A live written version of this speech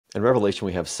In Revelation,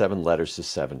 we have 7 letters to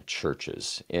 7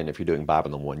 churches. And if you're doing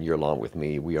Bible in 1 year along with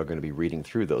me, we are going to be reading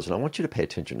through those. And I want you to pay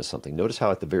attention to something. Notice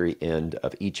how at the very end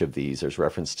of each of these, there's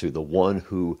reference to the one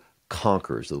who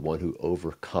conquers, the one who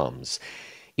overcomes.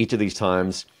 Each of these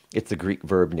times, it's the Greek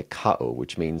verb nikao,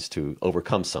 which means to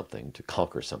overcome something, to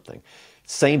conquer something.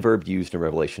 Same verb used in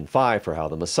Revelation 5 for how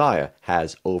the Messiah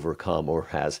has overcome or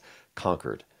has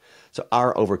conquered. So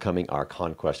our overcoming, our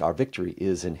conquest, our victory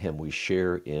is in him. We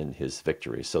share in his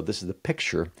victory. So this is the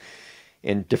picture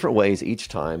in different ways each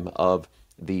time of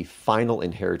the final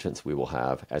inheritance we will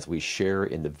have as we share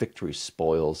in the victory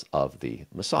spoils of the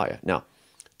Messiah. Now,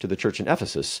 to the church in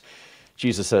Ephesus,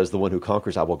 Jesus says, the one who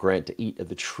conquers, I will grant to eat of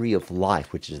the tree of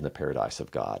life, which is in the paradise of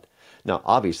God. Now,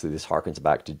 obviously, this harkens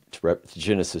back to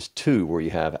Genesis 2, where you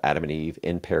have Adam and Eve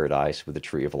in paradise with the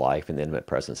tree of life in the intimate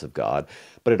presence of God.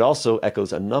 But it also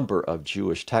echoes a number of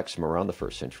Jewish texts from around the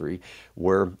first century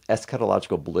where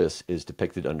eschatological bliss is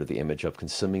depicted under the image of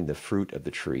consuming the fruit of the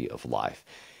tree of life.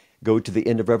 Go to the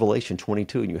end of Revelation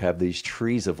 22, and you have these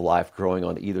trees of life growing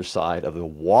on either side of the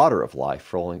water of life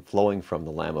flowing from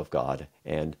the Lamb of God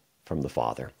and from the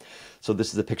Father. So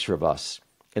this is a picture of us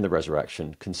in the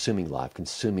resurrection, consuming life,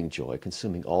 consuming joy,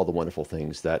 consuming all the wonderful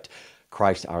things that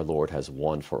Christ our Lord has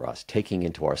won for us, taking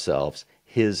into ourselves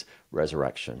his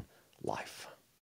resurrection life.